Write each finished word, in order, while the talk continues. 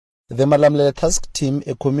The Malamulele task team,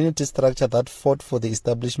 a community structure that fought for the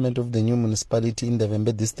establishment of the new municipality in the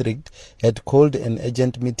Vhembe District, had called an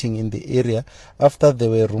urgent meeting in the area after there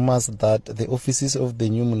were rumours that the offices of the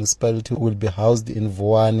new municipality will be housed in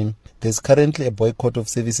Vuwani. There is currently a boycott of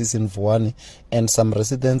services in Vuwani, and some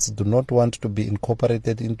residents do not want to be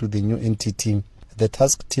incorporated into the new entity. The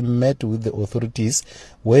task team met with the authorities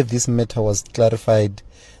where this matter was clarified.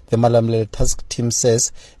 The Malamulele task team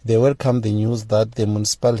says they welcome the news that the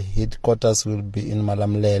municipal headquarters will be in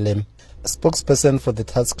Malamulele. A spokesperson for the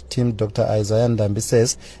task team, Dr. Isaiah Ndambi,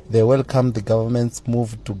 says they welcome the government's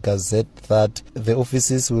move to gazette that the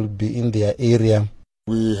offices will be in their area.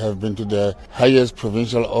 We have been to the highest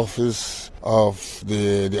provincial office of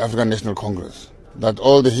the African National Congress, that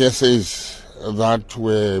all the hearsays that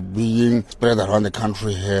were being spread around the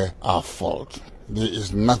country here are false. There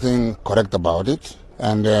is nothing correct about it.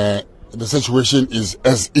 And the situation is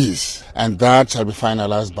as is, and that shall be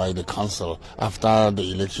finalized by the council after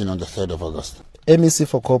the election on the 3rd of August. MEC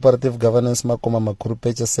for Cooperative Governance Makoma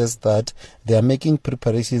Makhurupetje says that they are making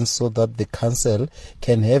preparations so that the council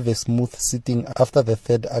can have a smooth sitting after the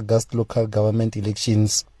 3rd August local government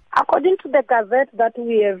elections. According to the gazette that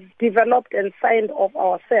we have developed and signed off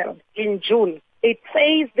ourselves in June, it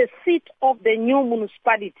says the seat of the new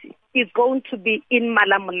municipality is going to be in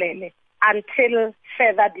Malamulele until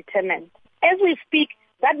further determined. As we speak,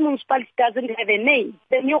 that municipality doesn't have a name.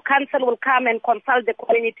 The new council will come and consult the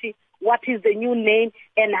community what is the new name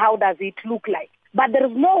and how does it look like. But there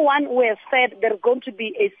is no one who has said there is going to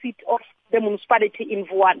be a seat of the municipality in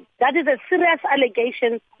Vuwani. That is a serious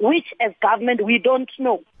allegation which as government we don't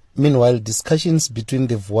know. Meanwhile, discussions between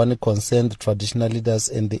the Vuwani concerned traditional leaders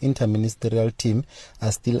and the interministerial team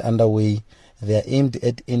are still underway. They are aimed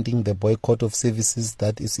at ending the boycott of services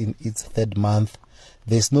that is in its 3rd month.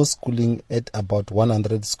 There is no schooling at about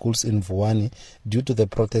 100 schools in Vuwani due to the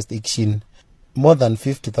protest action. More than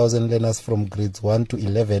 50,000 learners from grades 1 to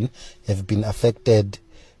 11 have been affected.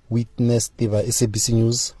 Witness Tiva, SABC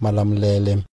News, Malamulele.